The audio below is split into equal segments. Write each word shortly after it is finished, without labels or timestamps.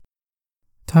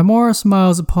Tymora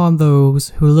smiles upon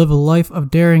those who live a life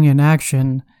of daring and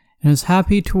action, and is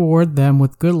happy to reward them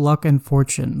with good luck and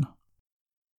fortune.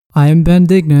 I am Ben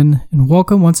Dignan, and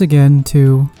welcome once again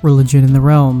to Religion in the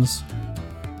Realms.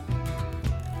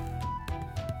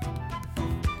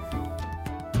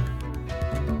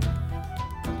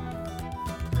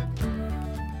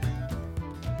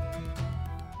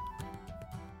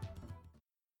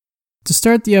 To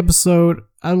start the episode,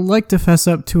 I'd like to fess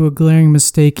up to a glaring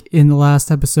mistake in the last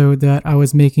episode that I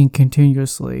was making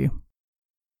continuously.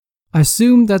 I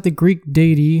assumed that the Greek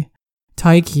deity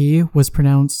Tyche was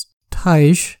pronounced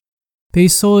Tyche,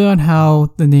 based solely on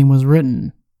how the name was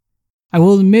written. I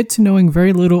will admit to knowing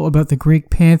very little about the Greek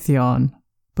pantheon,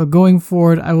 but going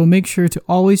forward I will make sure to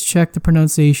always check the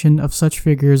pronunciation of such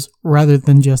figures rather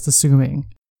than just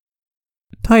assuming.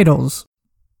 Titles.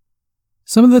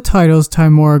 Some of the titles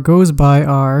Tymora goes by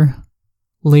are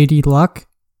Lady Luck,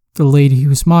 the Lady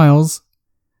Who Smiles,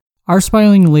 Our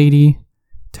Smiling Lady,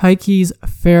 Tyche's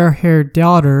fair-haired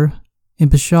daughter,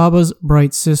 and Bashaba's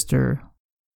bright sister.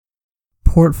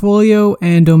 Portfolio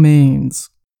and domains.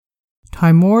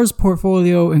 Tymora's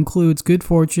portfolio includes good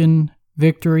fortune,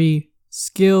 victory,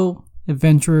 skill,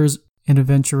 adventurers, and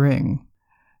adventuring.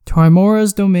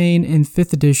 Tymora's domain in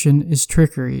 5th edition is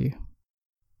trickery.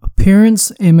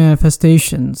 Appearance and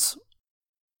manifestations.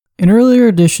 In earlier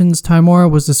editions,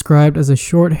 Tymora was described as a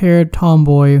short-haired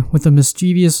tomboy with a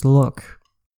mischievous look.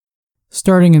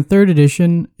 Starting in 3rd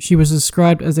edition, she was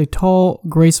described as a tall,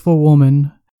 graceful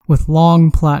woman with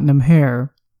long platinum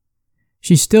hair.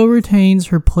 She still retains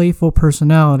her playful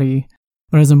personality,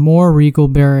 but has a more regal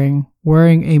bearing,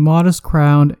 wearing a modest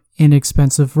crown and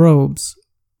expensive robes.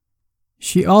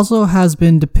 She also has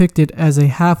been depicted as a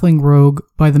halfling rogue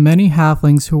by the many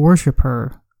halflings who worship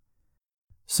her.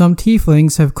 Some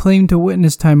tieflings have claimed to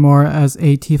witness Tymora as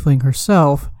a tiefling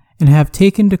herself, and have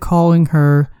taken to calling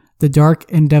her the dark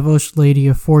and devilish Lady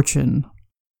of Fortune.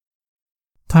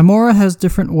 Tymora has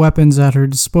different weapons at her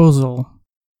disposal.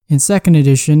 In 2nd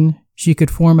edition, she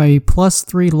could form a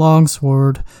 +3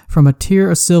 longsword from a tear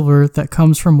of silver that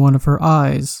comes from one of her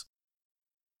eyes.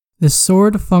 This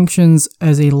sword functions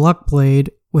as a luck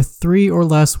blade with 3 or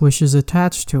less wishes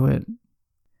attached to it.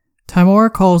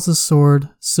 Tymora calls the sword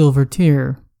Silver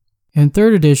Tear. In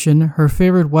 3rd edition, her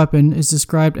favorite weapon is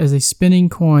described as a spinning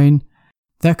coin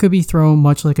that could be thrown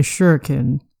much like a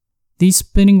shuriken. These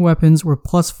spinning weapons were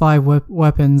 +5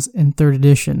 weapons in 3rd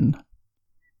edition.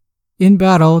 In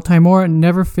battle, Tymora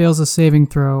never fails a saving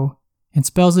throw, and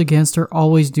spells against her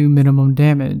always do minimum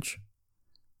damage.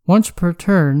 Once per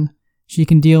turn, she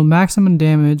can deal maximum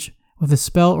damage with a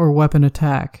spell or weapon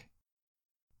attack.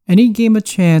 Any game of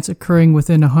chance occurring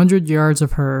within 100 yards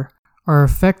of her are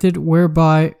affected,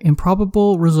 whereby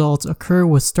improbable results occur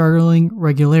with startling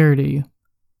regularity.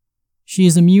 She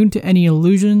is immune to any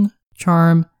illusion,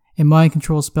 charm, and mind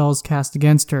control spells cast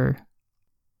against her.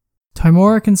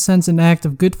 Tymora can sense an act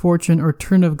of good fortune or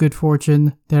turn of good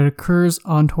fortune that occurs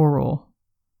on Toril.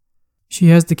 She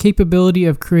has the capability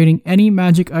of creating any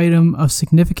magic item of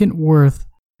significant worth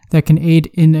that can aid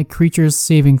in a creature's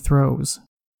saving throws.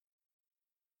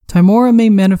 Tymora may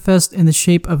manifest in the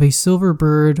shape of a silver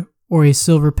bird or a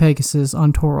silver Pegasus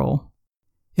on Toril.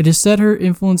 It is said her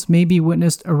influence may be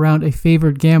witnessed around a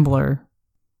favored gambler.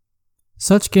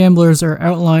 Such gamblers are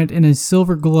outlined in a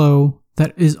silver glow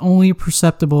that is only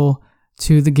perceptible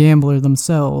to the gambler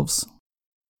themselves.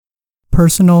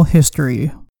 Personal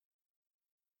history.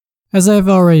 As I have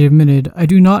already admitted, I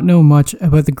do not know much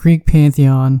about the Greek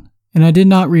pantheon, and I did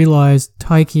not realize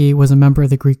Tyche was a member of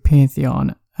the Greek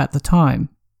pantheon at the time.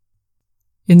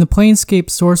 In the Planescape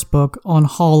sourcebook on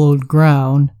Hallowed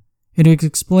Ground, it is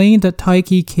explained that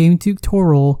Tyche came to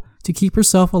Toril to keep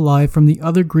herself alive from the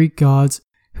other Greek gods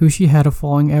who she had a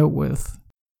falling out with.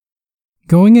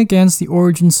 Going against the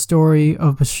origin story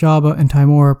of Bashaba and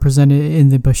Tymora presented in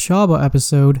the Bashaba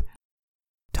episode,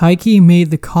 Tyche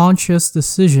made the conscious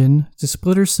decision to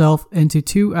split herself into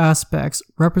 2 aspects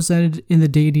represented in the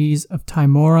deities of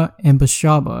Tymora and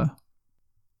Bashaba.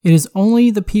 It is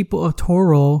only the people of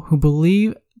Toril who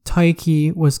believe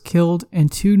Tyche was killed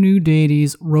and 2 new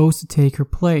deities rose to take her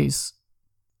place.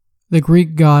 The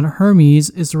Greek god Hermes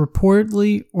is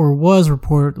reportedly, or was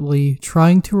reportedly,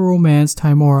 trying to romance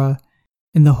Tymora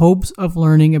in the hopes of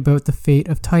learning about the fate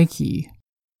of Tyche.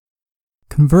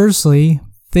 Conversely,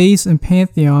 Faiths and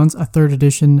Pantheons, a 3rd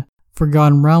edition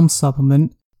Forgotten Realms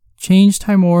supplement, changed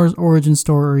Tymora's origin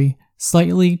story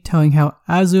slightly, telling how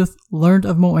Azuth learned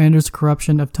of Moander's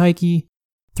corruption of Tyche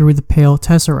through the Pale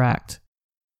Tesseract.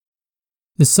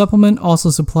 The supplement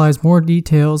also supplies more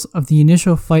details of the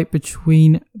initial fight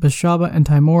between Bashaba and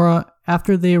Tymora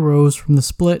after they arose from the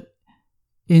split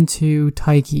into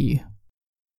Tyche.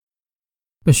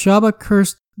 Bashaba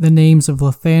cursed the names of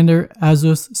Lathander,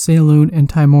 Azus, Saloon, and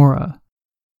Tymora.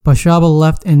 Bashaba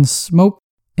left in smoke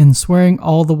and swearing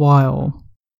all the while.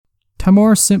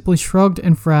 Tymora simply shrugged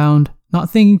and frowned,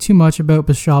 not thinking too much about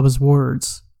Bashaba's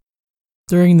words.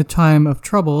 During the time of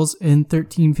troubles in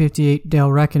 1358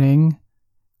 Dale Reckoning,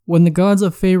 when the gods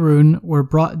of Faerun were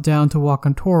brought down to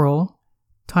Wakantoril,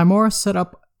 Tymora set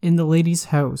up in the lady's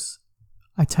house,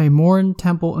 a Tymoran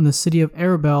temple in the city of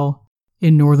Arabel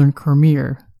in northern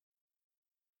Khmer.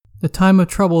 The time of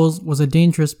troubles was a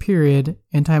dangerous period,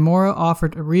 and Tymora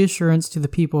offered a reassurance to the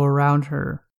people around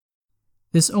her.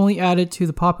 This only added to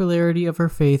the popularity of her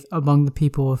faith among the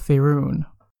people of Faerun.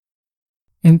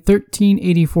 In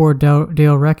 1384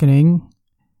 Dale Reckoning,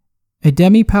 a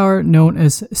demi-power known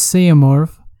as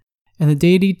Seamorph and the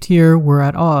deity Tyr were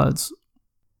at odds.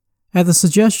 At the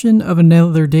suggestion of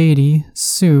another deity,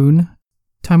 Sun,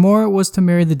 Tymora was to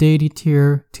marry the deity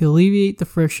Tyr to alleviate the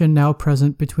friction now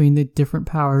present between the different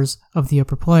powers of the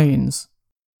upper planes.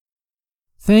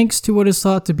 Thanks to what is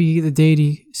thought to be the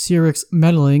deity Syrinx's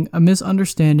meddling, a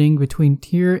misunderstanding between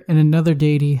Tyr and another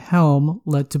deity, Helm,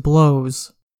 led to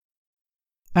blows.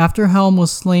 After Helm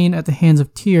was slain at the hands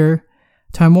of Tyr,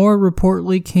 Tymora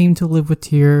reportedly came to live with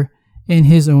Tyr in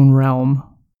his own realm.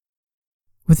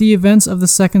 With the events of the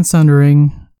Second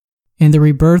Sundering and the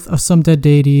rebirth of some dead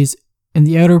deities and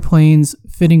the outer planes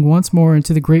fitting once more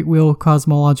into the Great Wheel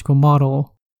cosmological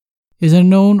model, it is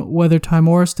unknown whether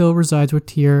Tymora still resides with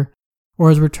Tyr or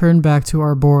has returned back to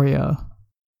Arborea.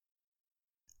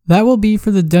 That will be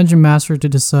for the Dungeon Master to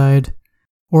decide,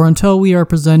 or until we are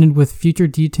presented with future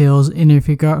details in a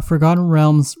Forgotten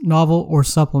Realms novel or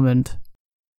supplement.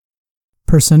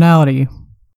 Personality.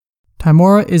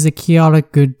 Tymora is a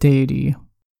chaotic good deity.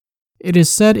 It is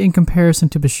said in comparison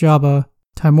to Bashaba,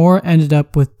 Tymora ended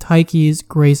up with Tyche's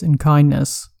grace and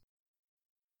kindness.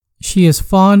 She is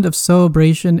fond of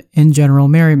celebration and general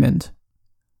merriment.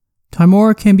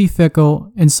 Tymora can be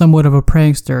fickle and somewhat of a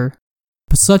prankster,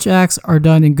 but such acts are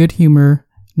done in good humor,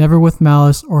 never with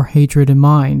malice or hatred in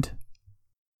mind.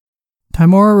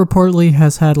 Tymora reportedly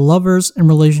has had lovers and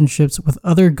relationships with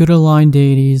other good-aligned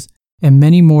deities and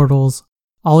many mortals,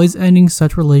 always ending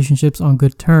such relationships on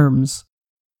good terms.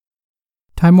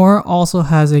 Tymora also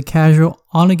has a casual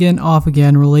on-again,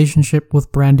 off-again relationship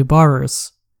with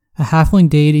Brandubarus, a halfling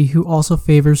deity who also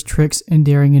favors tricks and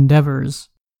daring endeavors.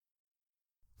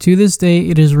 To this day,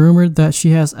 it is rumored that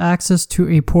she has access to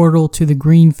a portal to the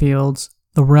Greenfields,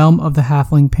 the realm of the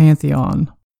halfling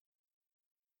pantheon.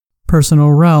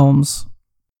 Personal realms.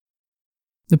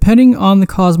 Depending on the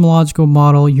cosmological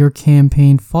model your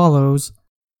campaign follows,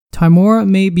 Tymora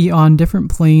may be on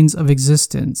different planes of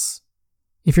existence.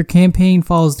 If your campaign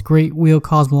follows the Great Wheel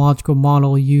cosmological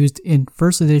model used in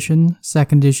 1st edition,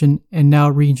 2nd edition, and now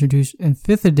reintroduced in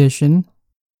 5th edition,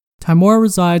 Tymora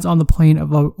resides on the plane of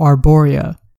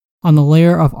Arborea, on the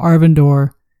layer of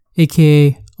Arvindor,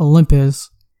 aka Olympus,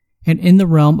 and in the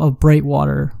realm of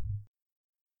Brightwater.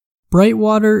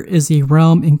 Brightwater is a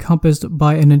realm encompassed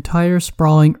by an entire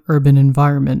sprawling urban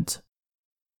environment.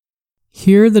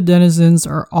 Here the denizens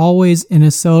are always in a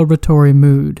celebratory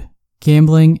mood,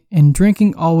 gambling and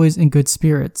drinking always in good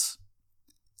spirits.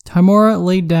 Tymora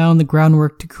laid down the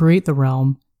groundwork to create the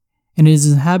realm, and it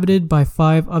is inhabited by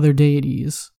 5 other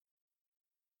deities.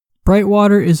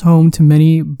 Brightwater is home to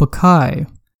many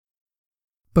Bakai.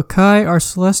 Bakai are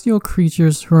celestial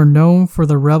creatures who are known for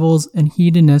their revels and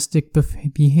hedonistic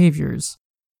behaviors.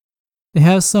 They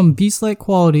have some beast-like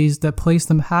qualities that place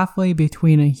them halfway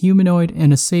between a humanoid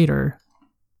and a satyr.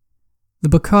 The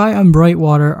Bakai on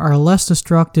Brightwater are less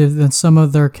destructive than some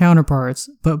of their counterparts,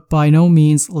 but by no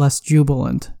means less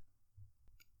jubilant.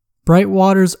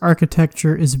 Brightwater's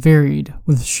architecture is varied,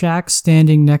 with shacks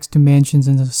standing next to mansions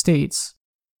and estates.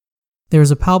 There is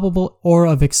a palpable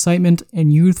aura of excitement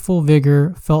and youthful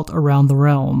vigor felt around the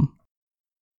realm.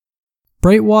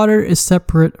 Brightwater is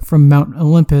separate from Mount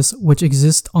Olympus, which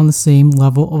exists on the same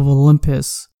level of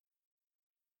Olympus.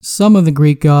 Some of the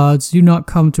Greek gods do not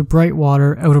come to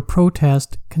Brightwater out of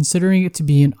protest, considering it to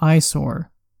be an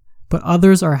eyesore, but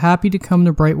others are happy to come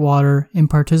to Brightwater and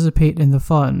participate in the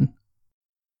fun.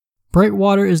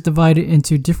 Brightwater is divided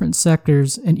into different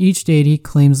sectors, and each deity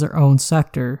claims their own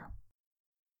sector.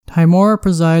 Tymora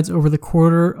presides over the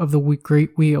quarter of the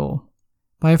Great Wheel,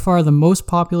 by far the most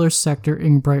popular sector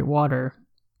in Brightwater.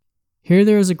 Here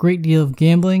there is a great deal of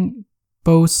gambling,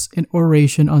 boasts, and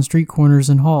oration on street corners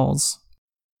and halls.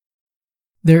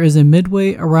 There is a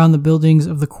midway around the buildings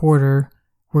of the quarter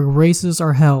where races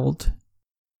are held.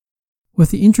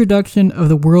 With the introduction of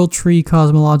the World Tree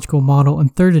cosmological model in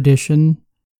 3rd edition,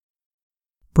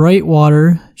 Bright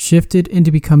Water shifted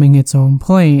into becoming its own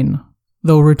plane,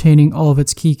 though retaining all of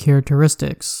its key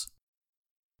characteristics.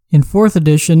 In 4th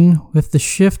edition, with the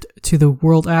shift to the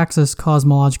world axis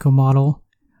cosmological model,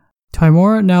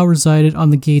 Tymora now resided on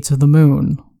the gates of the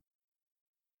moon.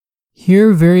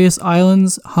 Here, various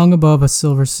islands hung above a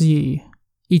silver sea.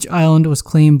 Each island was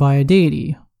claimed by a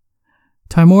deity.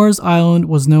 Tymora's island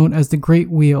was known as the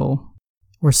Great Wheel,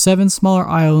 where 7 smaller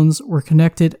islands were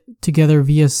connected together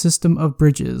via a system of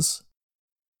bridges.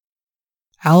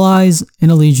 Allies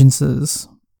and allegiances.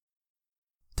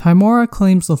 Tymora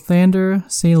claims Lathander,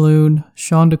 Saloon,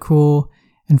 Shondakul,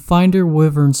 and Finder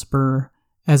Wyvernspur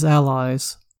as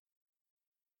allies.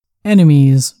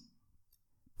 Enemies.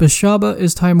 Bashaba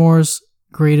is Tymora's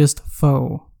greatest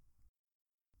foe.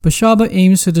 Bashaba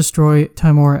aims to destroy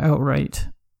Tymora outright.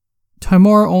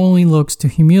 Tymora only looks to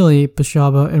humiliate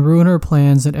Bashaba and ruin her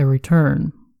plans at every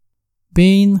turn.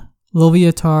 Bane,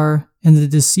 Loviatar, and the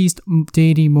deceased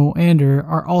deity Moander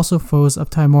are also foes of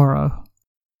Tymora.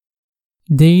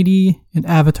 Deity and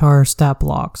Avatar stat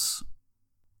blocks.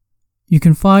 You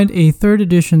can find a 3rd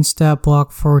edition stat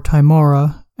block for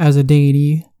Tymora as a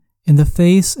deity in the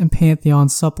Faiths and Pantheon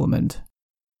supplement.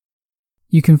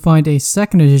 You can find a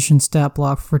 2nd edition stat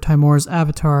block for Tymora's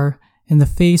avatar in the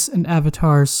Faiths and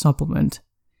Avatars supplement,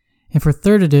 and for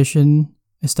 3rd edition,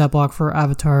 a stat block for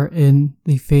Avatar in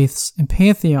the Faiths and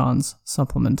Pantheons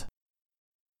supplement.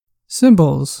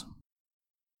 Symbols.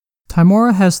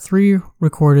 Tymora has 3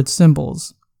 recorded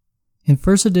symbols. In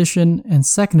 1st edition and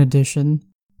 2nd edition,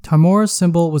 Tymora's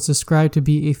symbol was described to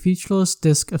be a featureless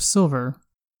disk of silver.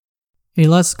 A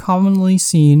less commonly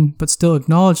seen but still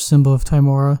acknowledged symbol of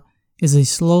Tymora is a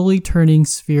slowly turning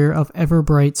sphere of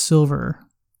ever-bright silver.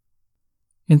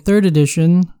 In 3rd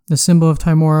edition, the symbol of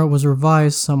Tymora was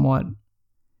revised somewhat.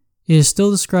 It is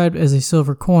still described as a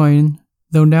silver coin,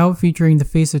 though now featuring the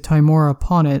face of Tymora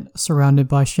upon it, surrounded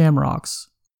by shamrocks.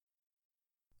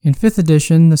 In 5th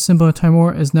edition, the symbol of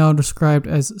Tymora is now described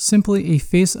as simply a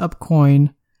face-up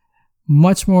coin,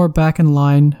 much more back in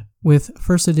line with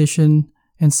 1st edition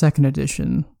and 2nd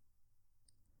edition.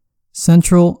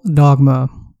 Central dogma.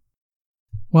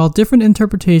 While different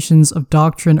interpretations of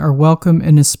doctrine are welcome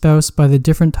and espoused by the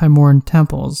different Tymoran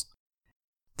temples,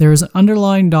 there is an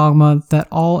underlying dogma that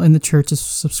all in the church is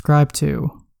subscribed to.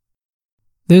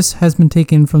 This has been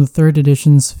taken from the 3rd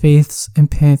edition's Faiths and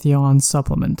Pantheon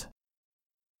supplement.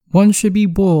 One should be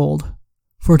bold,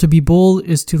 for to be bold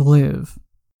is to live.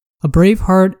 A brave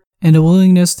heart and a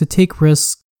willingness to take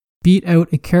risks beat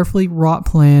out a carefully wrought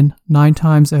plan 9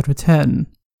 times out of 10.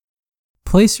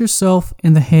 Place yourself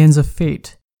in the hands of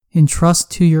fate, and trust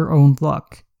to your own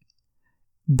luck.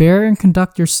 Bear and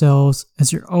conduct yourselves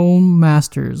as your own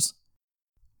masters,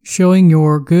 showing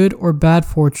your good or bad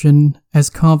fortune as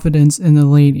confidence in the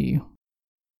lady.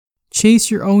 Chase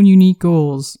your own unique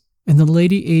goals, and the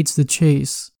lady aids the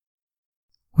chase.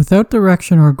 Without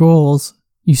direction or goals,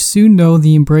 you soon know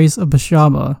the embrace of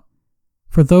Bashaba,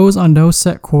 for those on no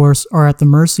set course are at the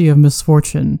mercy of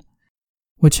misfortune,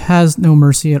 which has no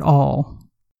mercy at all.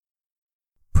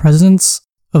 Presence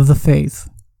of the Faith.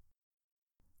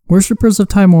 Worshippers of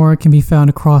Tymora can be found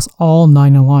across all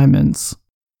 9 alignments.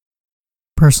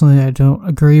 Personally, I don't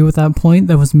agree with that point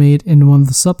that was made in one of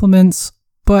the supplements,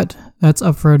 but that's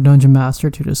up for a dungeon master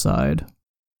to decide.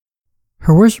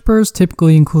 Her worshippers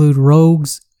typically include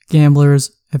rogues,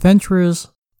 gamblers, adventurers,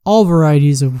 all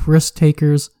varieties of risk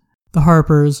takers, the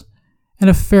harpers, and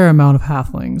a fair amount of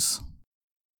halflings.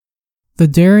 The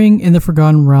daring in the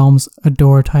Forgotten Realms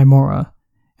adore Tymora,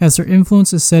 as her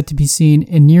influence is said to be seen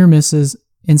in near misses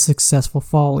and successful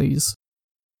follies.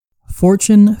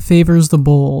 Fortune favors the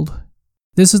bold.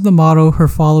 This is the motto her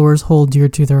followers hold dear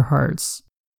to their hearts.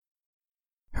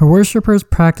 Her worshippers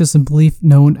practice a belief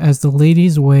known as the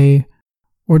Lady's Way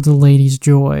or the Lady's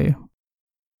Joy.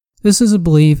 This is a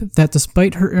belief that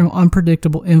despite her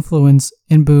unpredictable influence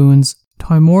and boons,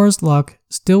 Tymora's luck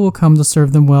still will come to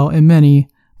serve them well in many,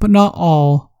 but not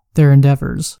all, their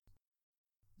endeavors.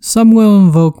 Some will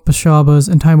invoke Bashaba's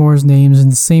and Tymora's names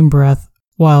in the same breath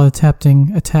while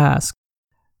attempting a task,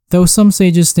 though some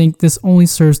sages think this only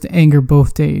serves to anger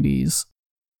both deities.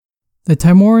 The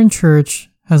Tymoran Church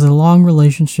has a long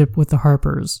relationship with the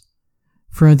Harpers.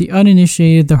 For the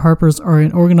uninitiated, the Harpers are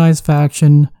an organized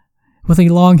faction with a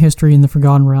long history in the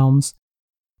Forgotten Realms.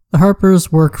 The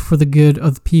Harpers work for the good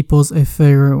of the peoples of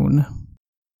Faerun.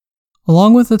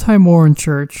 Along with the Tymoran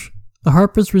Church, the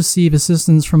Harpers receive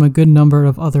assistance from a good number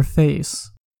of other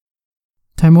faiths.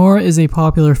 Tymora is a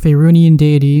popular Faerunian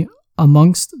deity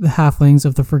amongst the halflings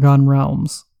of the Forgotten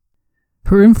Realms.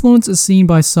 Her influence is seen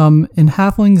by some in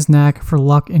halflings' knack for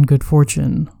luck and good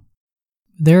fortune.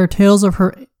 There are tales of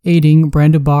her aiding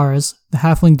Brandubarus, the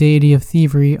halfling deity of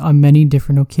thievery, on many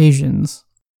different occasions.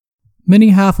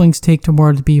 Many halflings take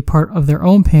Tamora to be part of their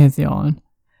own pantheon,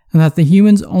 and that the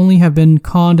humans only have been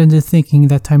conned into thinking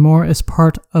that Tymora is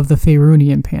part of the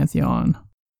Faerunian pantheon.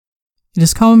 It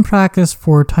is common practice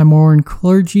for Timoran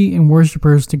clergy and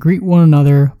worshippers to greet one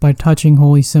another by touching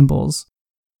holy symbols.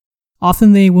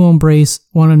 Often they will embrace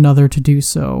one another to do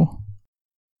so.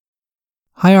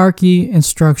 Hierarchy and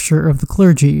structure of the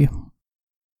clergy.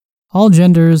 All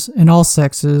genders and all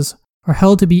sexes are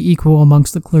held to be equal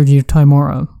amongst the clergy of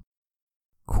Tymora.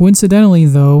 Coincidentally,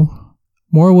 though,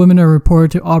 more women are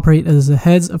reported to operate as the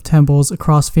heads of temples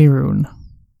across Faerun.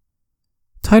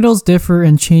 Titles differ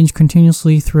and change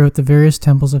continuously throughout the various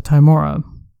temples of Tymora.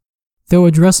 Though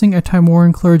addressing a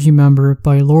Timoran clergy member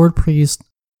by Lord Priest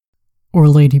or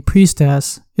Lady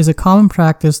Priestess is a common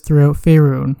practice throughout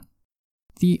Faerun,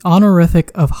 the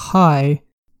honorific of High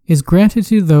is granted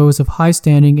to those of high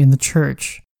standing in the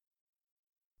church.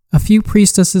 A few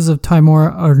priestesses of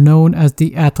Tymora are known as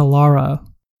the Atalara.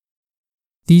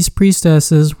 These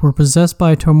priestesses were possessed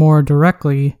by Tymora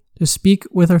directly to speak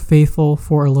with her faithful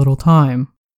for a little time.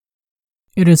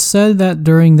 It is said that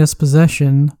during this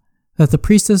possession, that the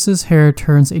priestess's hair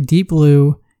turns a deep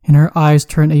blue and her eyes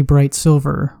turn a bright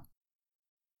silver.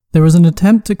 There was an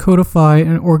attempt to codify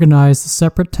and organize the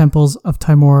separate temples of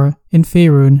Tymora in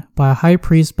Faerun by a high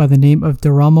priest by the name of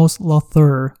Deramos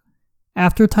Lothar,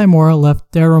 after Tymora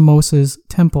left Deramos's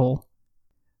temple.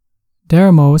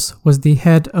 Deramos was the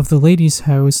head of the Lady's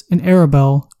House in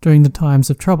Arabel during the times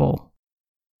of trouble.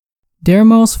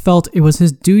 Deramos felt it was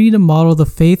his duty to model the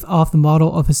faith off the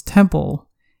model of his temple,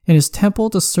 and his temple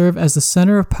to serve as the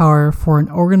center of power for an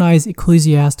organized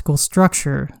ecclesiastical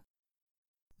structure.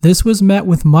 This was met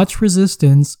with much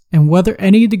resistance, and whether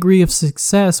any degree of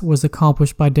success was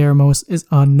accomplished by Deramos is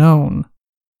unknown.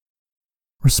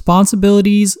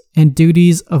 Responsibilities and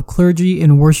duties of clergy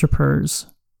and worshippers.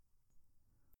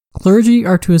 Clergy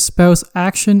are to espouse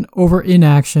action over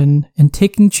inaction and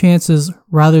taking chances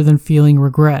rather than feeling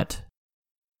regret.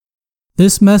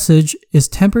 This message is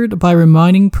tempered by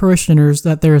reminding parishioners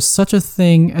that there is such a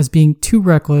thing as being too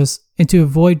reckless and to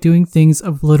avoid doing things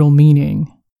of little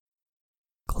meaning.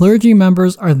 Clergy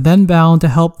members are then bound to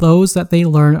help those that they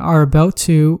learn are about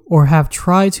to or have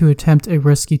tried to attempt a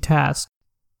risky task.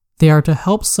 They are to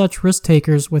help such risk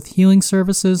takers with healing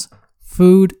services,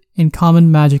 food, and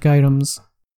common magic items.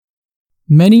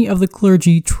 Many of the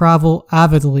clergy travel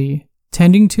avidly,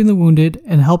 tending to the wounded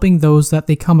and helping those that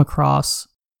they come across.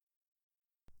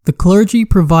 The clergy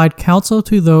provide counsel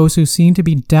to those who seem to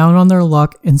be down on their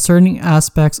luck in certain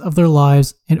aspects of their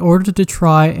lives in order to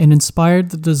try and inspire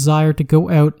the desire to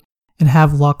go out and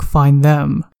have luck find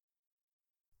them.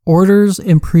 Orders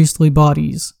and priestly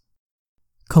bodies.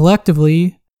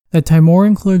 Collectively, the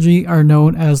Tymoran clergy are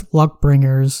known as luck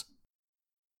bringers.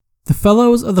 The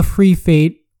Fellows of the Free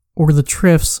Fate, or the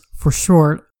Trifts for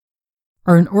short,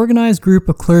 are an organized group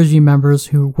of clergy members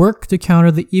who work to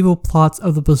counter the evil plots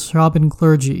of the Bishoban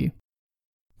clergy.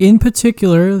 In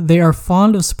particular, they are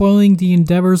fond of spoiling the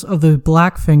endeavors of the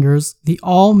Blackfingers, the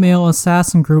all-male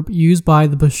assassin group used by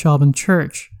the Bishoban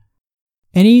Church.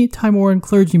 Any Tymoran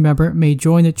clergy member may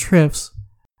join the Trifts,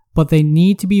 but they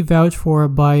need to be vouched for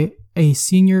by a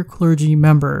senior clergy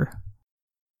member.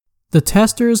 The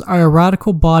Testers are a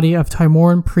radical body of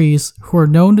Tymoran priests who are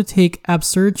known to take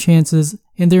absurd chances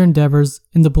in their endeavors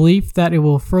in the belief that it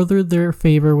will further their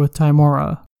favor with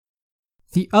Tymora.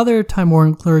 The other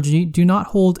Tymoran clergy do not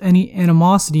hold any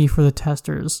animosity for the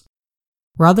Testers.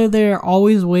 Rather, they are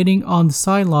always waiting on the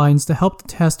sidelines to help the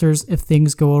Testers if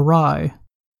things go awry.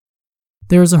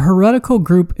 There is a heretical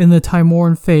group in the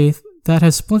Tymoran faith that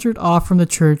has splintered off from the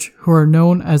church who are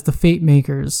known as the Fate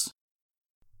Makers.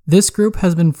 This group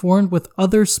has been formed with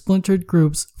other splintered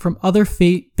groups from other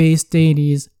fate-based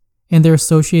deities and their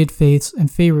associated faiths in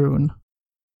Faerun.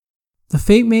 The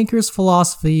Fate Makers'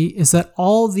 philosophy is that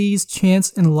all these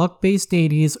chance and luck-based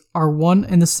deities are one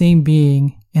and the same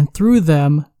being, and through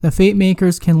them, the Fate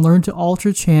Makers can learn to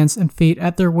alter chance and fate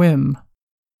at their whim.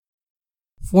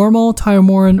 Formal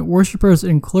Tymoran worshippers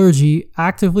and clergy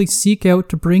actively seek out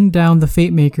to bring down the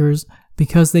Fate Makers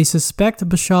because they suspect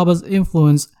Bishaba's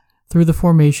influence through the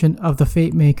formation of the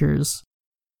Fate Makers.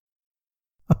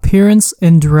 Appearance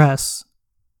and dress.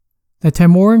 The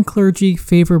Tymoran clergy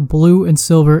favor blue and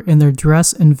silver in their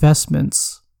dress and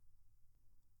vestments.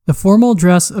 The formal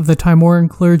dress of the Tymoran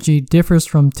clergy differs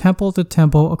from temple to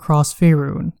temple across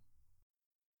Faerun.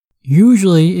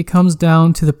 Usually, it comes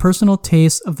down to the personal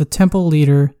tastes of the temple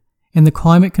leader and the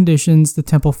climate conditions the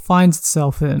temple finds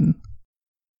itself in.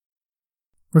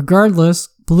 Regardless,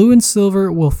 blue and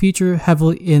silver will feature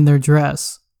heavily in their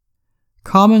dress.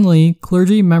 Commonly,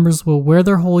 clergy members will wear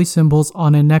their holy symbols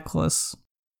on a necklace.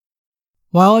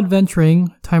 While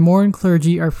adventuring, Timoran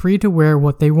clergy are free to wear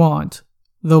what they want,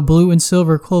 though blue and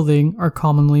silver clothing are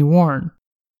commonly worn.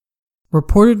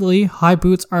 Reportedly, high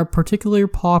boots are particularly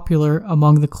popular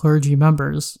among the clergy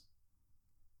members.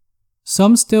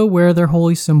 Some still wear their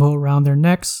holy symbol around their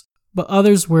necks, but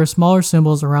others wear smaller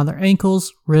symbols around their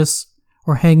ankles, wrists,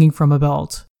 or hanging from a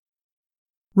belt.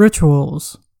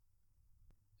 Rituals.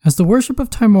 As the worship of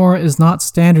Timora is not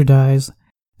standardized,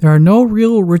 there are no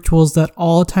real rituals that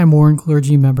all Timoran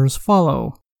clergy members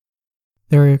follow.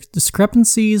 There are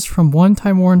discrepancies from one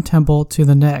Timoran temple to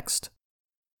the next.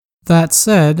 That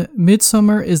said,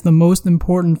 Midsummer is the most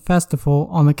important festival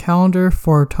on the calendar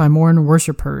for Timoran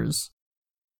worshippers.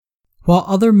 While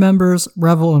other members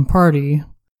revel and party,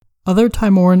 other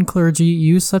Timoran clergy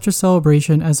use such a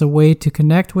celebration as a way to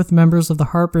connect with members of the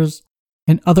Harpers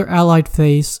and other allied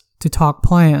faiths to talk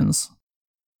plans.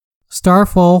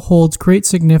 Starfall holds great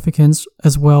significance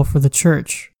as well for the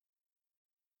church.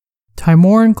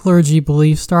 Timoran clergy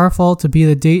believe Starfall to be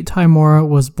the date Timora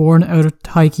was born out of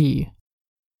Tyche,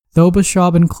 though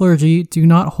Bashaban clergy do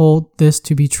not hold this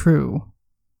to be true.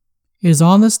 It is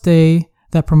on this day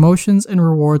that promotions and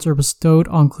rewards are bestowed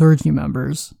on clergy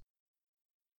members.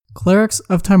 Clerics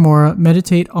of Timora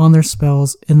meditate on their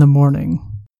spells in the morning.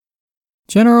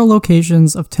 General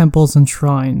locations of temples and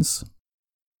shrines.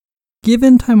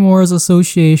 Given Timora's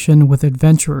association with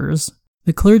adventurers,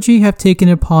 the clergy have taken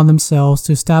it upon themselves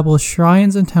to establish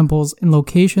shrines and temples in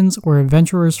locations where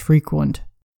adventurers frequent.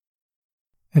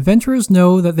 Adventurers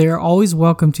know that they are always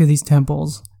welcome to these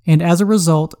temples, and as a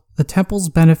result, the temples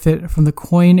benefit from the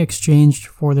coin exchanged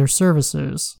for their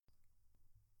services.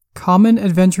 Common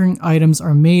adventuring items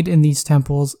are made in these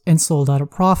temples and sold at a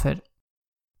profit.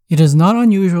 It is not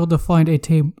unusual to find a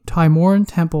Timoran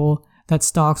temple that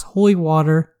stocks holy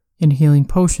water and healing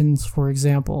potions, for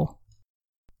example.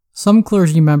 Some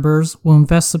clergy members will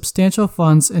invest substantial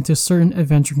funds into certain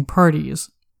adventuring parties.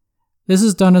 This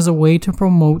is done as a way to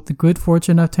promote the good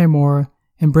fortune of Timora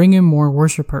and bring in more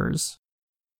worshippers.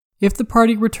 If the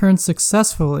party returns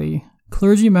successfully,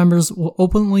 clergy members will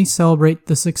openly celebrate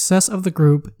the success of the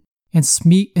group and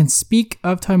speak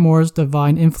of Timora's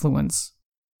divine influence.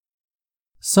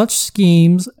 Such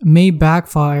schemes may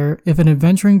backfire if an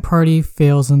adventuring party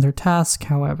fails in their task,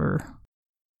 however.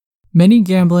 Many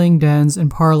gambling dens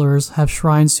and parlors have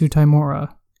shrines to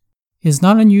Timora. It is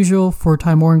not unusual for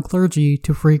Timoran clergy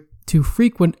to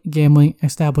frequent gambling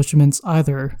establishments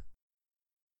either.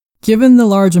 Given the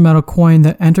large amount of coin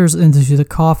that enters into the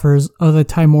coffers of the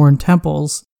Timoran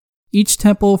temples, each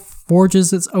temple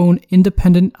forges its own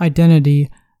independent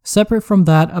identity separate from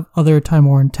that of other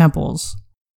Timoran temples.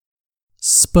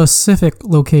 Specific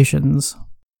locations.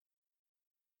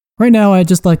 Right now, I'd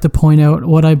just like to point out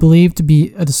what I believe to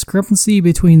be a discrepancy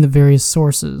between the various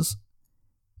sources.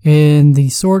 In the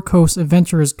Sword Coast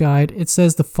Adventurer's Guide, it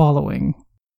says the following.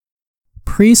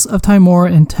 Priests of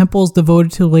Timora and temples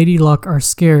devoted to Lady Luck are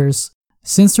scarce,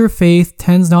 since her faith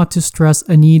tends not to stress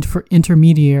a need for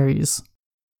intermediaries.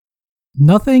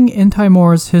 Nothing in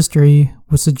Timora's history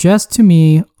would suggest to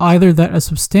me either that a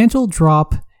substantial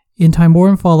drop in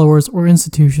Timoran followers or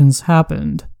institutions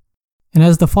happened, and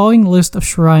as the following list of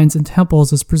shrines and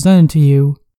temples is presented to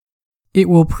you, it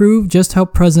will prove just how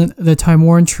present the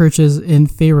Timoran church is in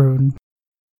Faerun.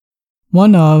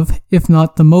 One of, if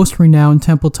not the most renowned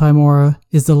Temple Timora,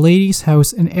 is the Lady's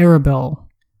House in Arabel.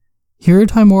 Here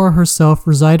Timora herself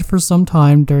resided for some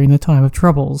time during the time of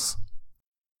troubles.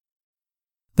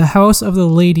 The House of the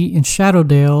Lady in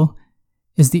Shadowdale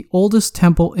is the oldest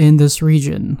temple in this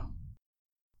region.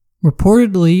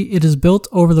 Reportedly, it is built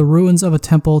over the ruins of a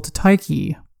temple to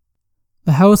Tyche.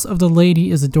 The House of the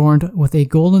Lady is adorned with a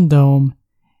golden dome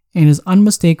and is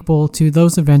unmistakable to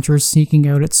those adventurers seeking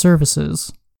out its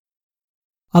services.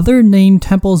 Other named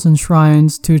temples and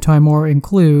shrines to Timora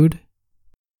include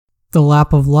the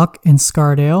Lap of Luck in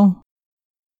Scardale,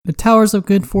 the Towers of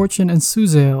Good Fortune in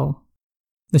Suzale,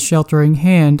 the Sheltering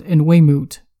Hand in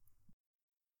Weymouth,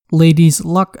 Lady's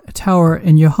Luck Tower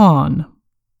in Johann,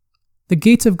 the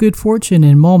Gates of Good Fortune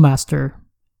in Mulmaster,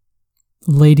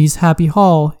 the Lady's Happy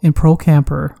Hall in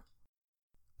Procamper,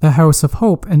 the House of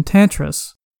Hope in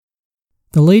Tantris,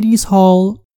 the Lady's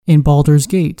Hall in Baldur's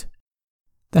Gate,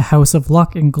 the House of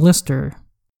Luck in Glister,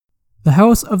 the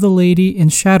House of the Lady in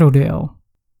Shadowdale,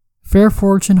 Fair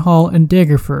Fortune Hall in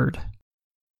Daggerford,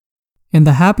 and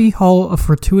the Happy Hall of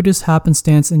Fortuitous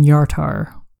Happenstance in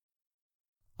Yartar.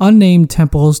 Unnamed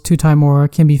temples to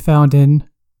Timora can be found in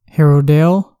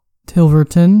Harrowdale,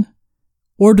 Tilverton,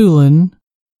 Ordulin,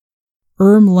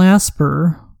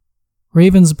 Lasper,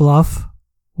 Ravensbluff,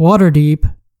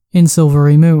 Waterdeep, in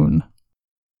Silvery Moon.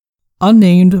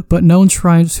 Unnamed but known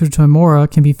shrines to Tymora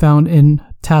can be found in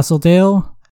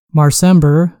Tasseldale,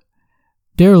 Marsember,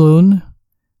 Derlune,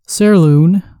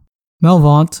 Serlune,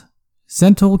 Melvont,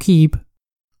 Zentol Keep,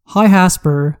 High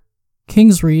Hasper,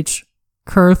 Kingsreach,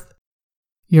 Kurth,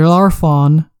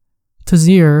 Yarlarfon,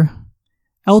 Tazir,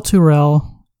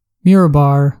 Elturel,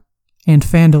 Mirabar, and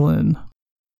Phandalin.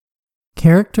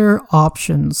 Character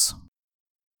options.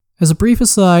 As a brief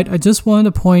aside, I just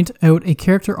wanted to point out a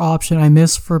character option I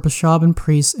missed for Bishaban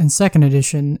Priests in 2nd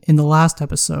edition in the last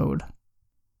episode.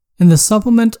 In the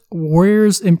supplement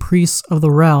Warriors and Priests of the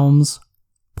Realms,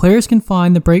 players can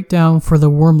find the breakdown for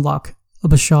the Wormluck, a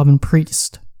Bishaban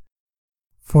Priest.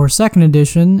 For 2nd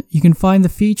edition, you can find the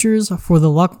features for the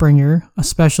Luckbringer, a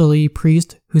specialty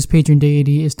priest whose patron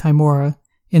deity is Tymora,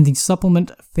 in the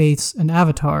supplement Faiths and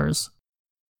Avatars.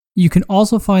 You can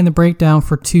also find the breakdown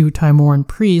for 2 Tymoran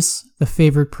priests, the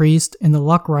Favored Priest and the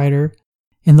Luck Rider,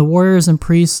 in the Warriors and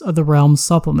Priests of the Realms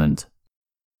supplement.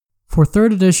 For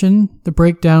 3rd edition, the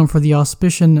breakdown for the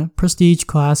Auspician Prestige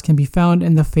class can be found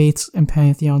in the Faiths and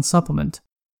Pantheon supplement.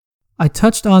 I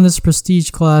touched on this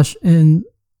Prestige class in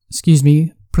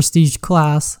the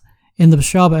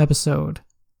Bishaba episode.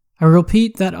 I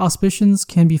repeat that Auspicians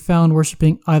can be found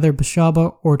worshipping either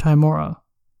Bishaba or Tymora.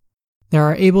 They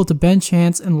are able to bend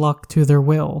chance and luck to their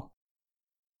will.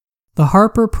 The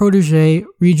Harper protege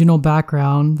regional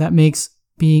background that makes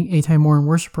being a Tymoran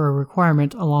worshipper a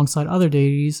requirement alongside other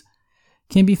deities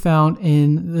can be found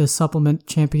in the supplement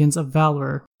Champions of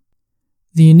Valor.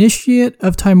 The Initiate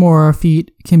of Tymora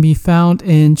feat can be found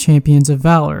in Champions of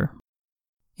Valor.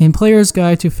 In Player's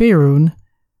Guide to Faerun,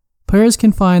 players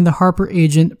can find the Harper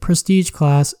Agent Prestige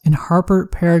class and Harper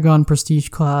Paragon Prestige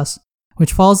class,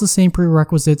 which follows the same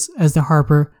prerequisites as the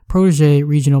Harper Protege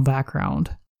regional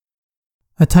background.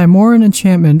 A Tymoran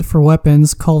enchantment for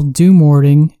weapons called Doom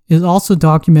Warding is also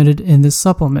documented in this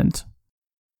supplement.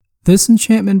 This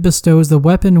enchantment bestows the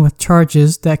weapon with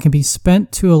charges that can be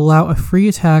spent to allow a free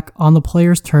attack on the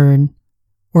player's turn,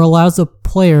 or allows the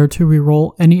player to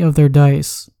reroll any of their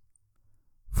dice.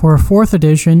 For a 4th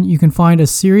edition, you can find a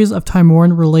series of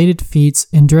Tymoran-related feats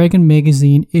in Dragon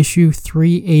Magazine issue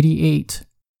 388.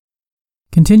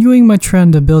 Continuing my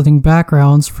trend of building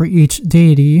backgrounds for each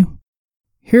deity,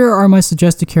 here are my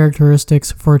suggested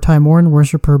characteristics for a Tymoran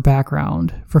worshipper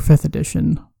background for 5th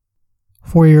edition.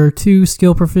 For your 2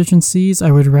 skill proficiencies,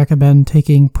 I would recommend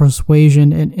taking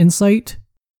Persuasion and Insight.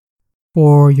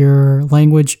 For your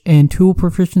language and tool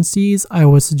proficiencies, I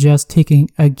would suggest taking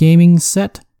a gaming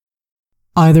set,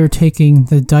 either taking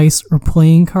the dice or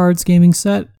playing cards gaming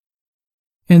set,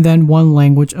 and then 1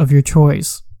 language of your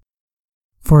choice.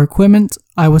 For equipment,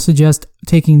 I would suggest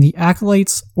taking the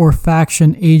Acolytes or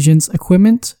Faction Agents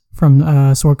equipment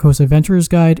from Sword Coast Adventurer's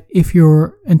Guide if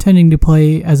you're intending to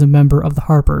play as a member of the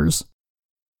Harpers.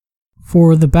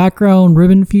 For the background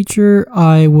ribbon feature,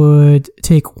 I would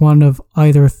take one of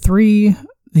either 3,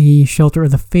 the Shelter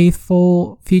of the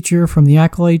Faithful feature from the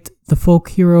Acolyte, the Folk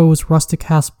Heroes Rustic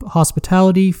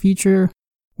Hospitality feature,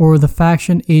 or the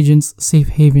Faction Agents Safe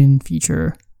Haven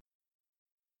feature.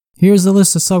 Here's a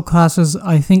list of subclasses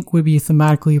I think would be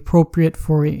thematically appropriate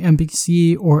for a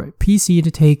NPC or PC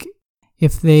to take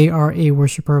if they are a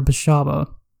worshipper of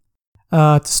Bishaba.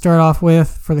 To start off with,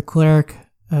 for the Cleric,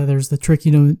 there's the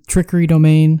Trickery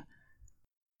domain.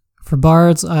 For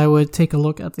Bards, I would take a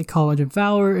look at the College of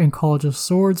Valor and College of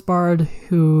Swords Bard,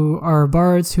 who are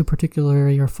bards who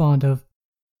particularly are fond of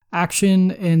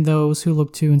action and those who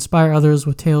look to inspire others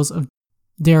with tales of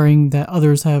daring that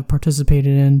others have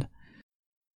participated in.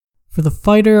 For the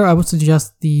Fighter, I would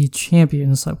suggest the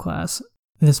Champion subclass.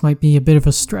 This might be a bit of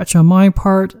a stretch on my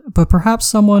part, but perhaps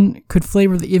someone could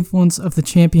flavor the influence of the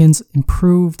Champion's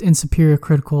improved and superior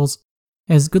criticals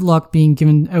as good luck being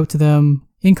given out to them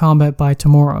in combat by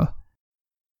Tymora.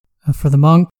 For the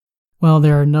Monk, while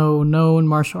there are no known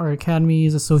martial art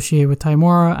academies associated with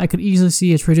Tymora, I could easily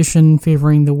see a tradition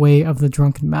favoring the way of the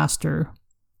Drunken Master.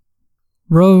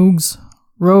 Rogues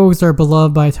are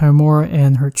beloved by Tymora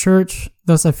and her church,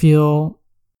 thus I feel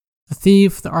the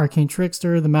Thief, the Arcane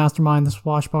Trickster, the Mastermind, the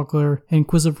Swashbuckler, and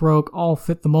Inquisitive Rogue all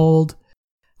fit the mold.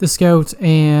 The Scout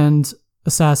and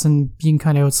Assassin being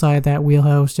kind of outside that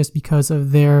wheelhouse just because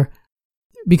of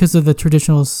the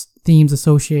traditional themes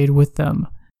associated with them.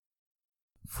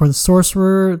 For the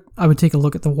Sorcerer, I would take a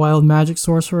look at the Wild Magic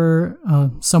Sorcerer,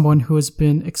 someone who has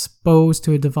been exposed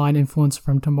to a divine influence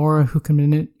from Tymora who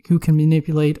can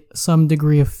manipulate some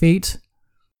degree of fate.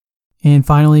 And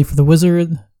finally, for the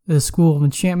Wizard, the School of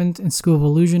Enchantment and School of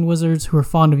Illusion wizards who are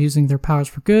fond of using their powers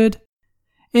for good,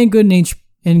 and good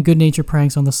nature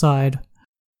pranks on the side.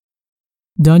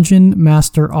 Dungeon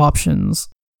Master options.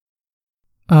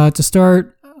 To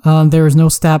start, there is no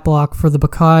stat block for the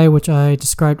Bakai, which I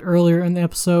described earlier in the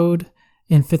episode,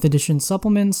 in 5th edition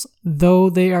supplements, though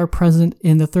they are present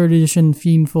in the 3rd edition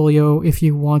Fiend Folio if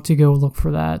you want to go look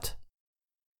for that.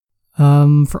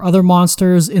 For other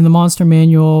monsters, in the monster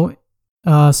manual,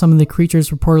 some of the creatures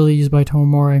reportedly used by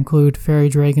Tamora include fairy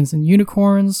dragons and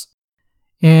unicorns,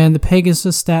 and the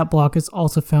Pegasus stat block is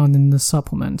also found in the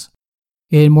supplement.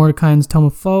 In Mordecai's Tome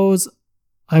of Foes,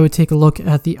 I would take a look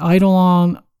at the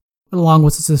Eidolon along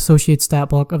with its associated stat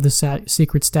block of the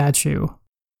secret statue.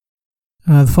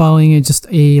 The following is just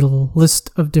a list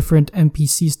of different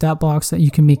NPC stat blocks that you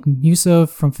can make use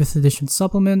of from 5th edition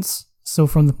supplements. So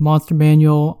from the monster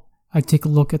manual, I take a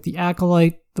look at the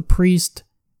Acolyte, the Priest,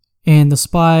 and the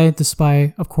Spy. The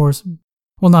Spy, of course,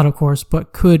 well, not of course,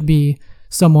 but could be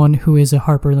someone who is a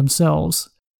Harper themselves.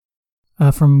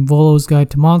 From Volo's Guide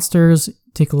to Monsters,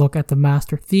 take a look at the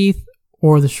Master Thief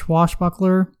or the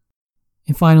Swashbuckler.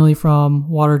 And finally, from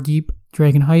Waterdeep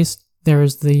Dragon Heist, there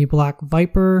is the Black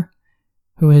Viper,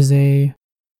 who is a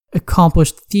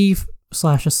accomplished thief /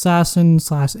 assassin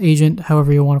 / agent,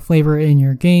 however you want to flavor it in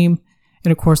your game.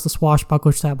 And of course, the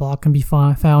Swashbuckler stat block can be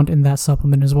found in that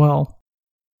supplement as well.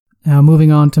 Now,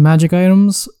 moving on to magic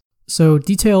items. So,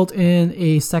 detailed in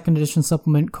a 2nd edition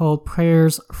supplement called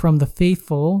Prayers from the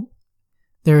Faithful,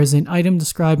 there is an item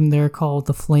described in there called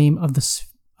the Flame of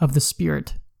the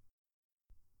Spirit.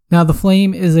 Now, the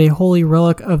flame is a holy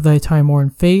relic of the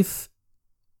Timoran faith.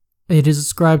 It is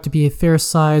described to be a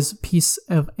fair-sized piece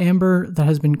of amber that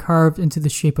has been carved into the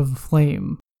shape of a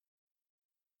flame.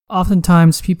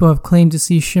 Oftentimes, people have claimed to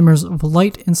see shimmers of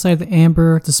light inside the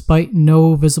amber despite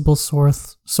no visible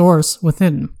source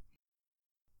within.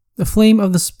 The flame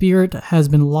of the spirit has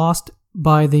been lost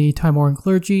by the Timoran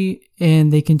clergy,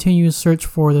 and they continue to search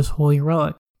for this holy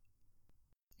relic.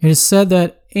 It is said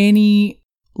that any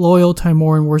loyal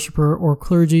Timoran worshipper or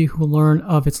clergy who learn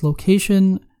of its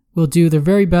location will do their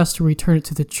very best to return it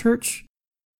to the church,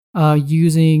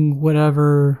 using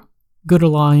whatever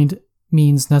good-aligned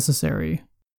means necessary.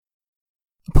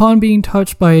 Upon being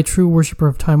touched by a true worshipper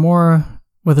of Timora,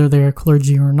 whether they are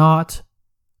clergy or not,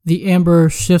 the amber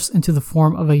shifts into the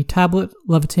form of a tablet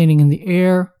levitating in the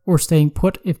air or staying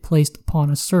put if placed upon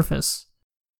a surface.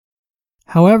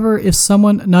 However, if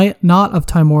someone not of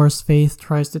Timora's faith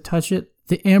tries to touch it,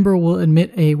 the amber will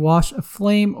emit a wash of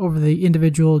flame over the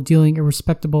individual, dealing a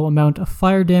respectable amount of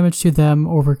fire damage to them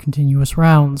over continuous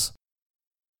rounds.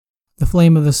 The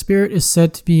flame of the spirit is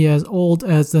said to be as old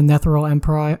as the Netheril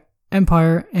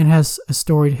Empire and has a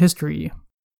storied history.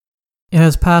 It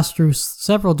has passed through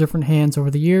several different hands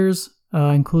over the years,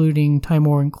 including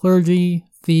Timoran clergy,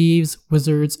 thieves,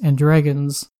 wizards, and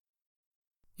dragons.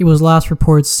 It was last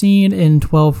reported seen in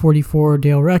 1244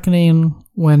 Dale Reckoning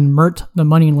when Mert, the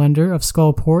moneylender of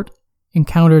Skullport,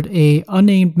 encountered a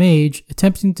unnamed mage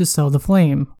attempting to sell the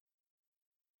flame.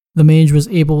 The mage was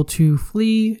able to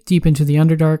flee deep into the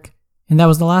Underdark, and that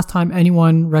was the last time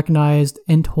anyone recognized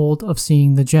and told of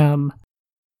seeing the gem.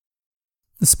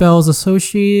 The spells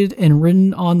associated and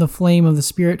written on the flame of the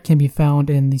spirit can be found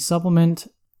in the supplement.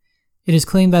 It is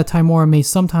claimed that Timora may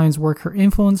sometimes work her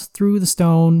influence through the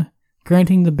stone,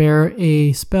 granting the bearer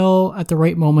a spell at the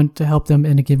right moment to help them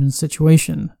in a given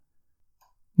situation.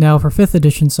 Now for 5th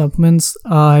edition supplements,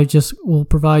 I just will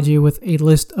provide you with a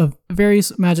list of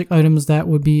various magic items that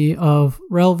would be of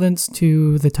relevance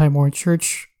to the Timoran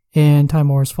Church and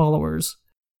Timora's followers.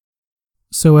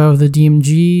 So out of the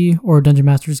DMG or Dungeon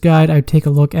Master's Guide, I'd take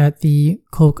a look at the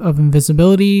Cloak of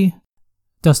Invisibility,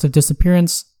 Dust of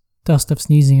Disappearance, Dust of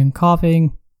Sneezing and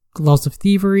Coughing, Gloves of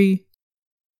Thievery,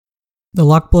 the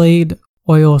Luck Blade,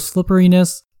 Oil of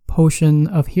Slipperiness, Potion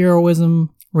of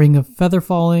Heroism, Ring of Feather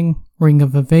Falling, Ring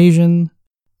of Evasion,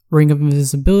 Ring of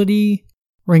Invisibility,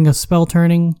 Ring of Spell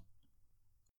Turning,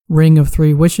 Ring of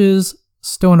Three Wishes,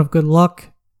 Stone of Good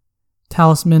Luck,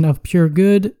 Talisman of Pure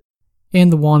Good,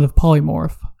 and the Wand of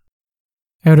Polymorph.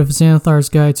 Out of Xanathar's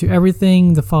Guide to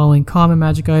Everything, the following common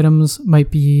magic items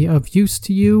might be of use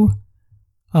to you.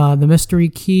 The Mystery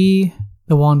Key,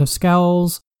 the Wand of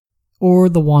Scowls, or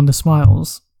the Wand of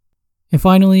Smiles. And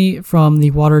finally, from the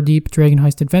Waterdeep Dragon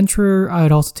Heist Adventurer,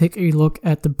 I'd also take a look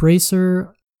at the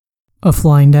Bracer of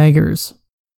Flying Daggers.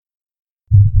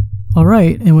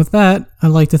 Alright, and with that, I'd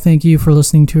like to thank you for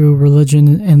listening to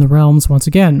Religion in the Realms once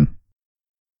again.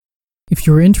 If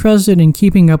you're interested in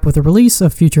keeping up with the release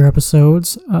of future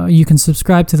episodes, you can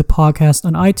subscribe to the podcast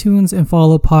on iTunes and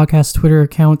follow the podcast Twitter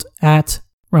account at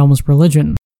Realms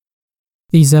Religion.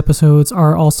 These episodes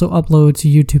are also uploaded to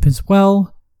YouTube as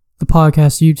well. The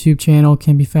podcast YouTube channel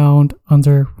can be found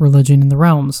under Religion in the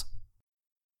Realms.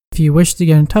 If you wish to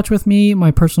get in touch with me,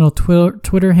 my personal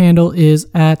Twitter handle is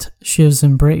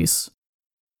 @ShivsEmbrace.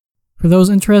 For those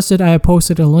interested, I have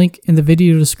posted a link in the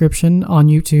video description on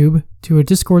YouTube to a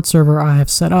Discord server I have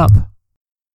set up.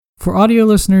 For audio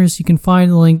listeners, you can find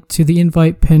the link to the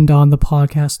invite pinned on the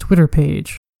podcast Twitter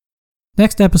page.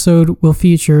 Next episode will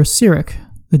feature Cyric,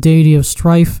 the deity of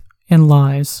strife and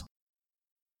lies.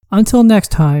 Until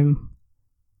next time,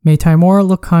 may Tymora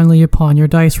look kindly upon your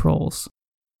dice rolls,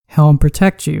 Helm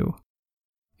protect you,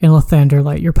 and Lathander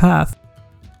light your path.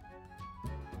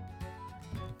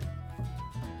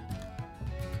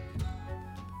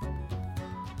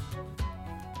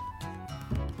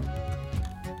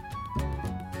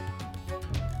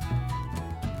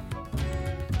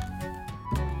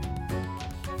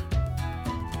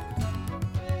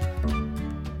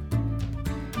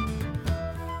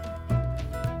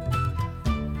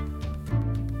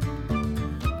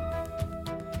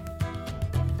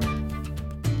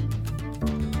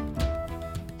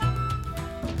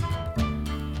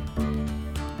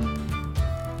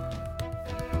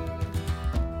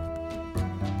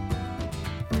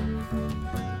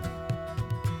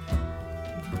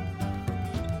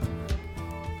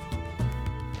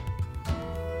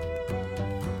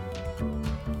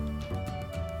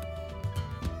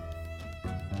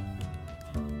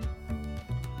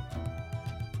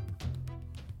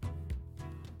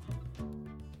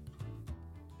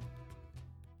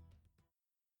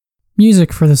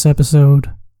 Music for this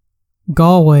episode: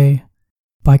 Galway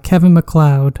by Kevin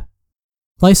MacLeod,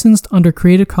 licensed under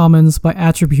Creative Commons by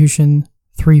Attribution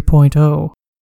 3.0.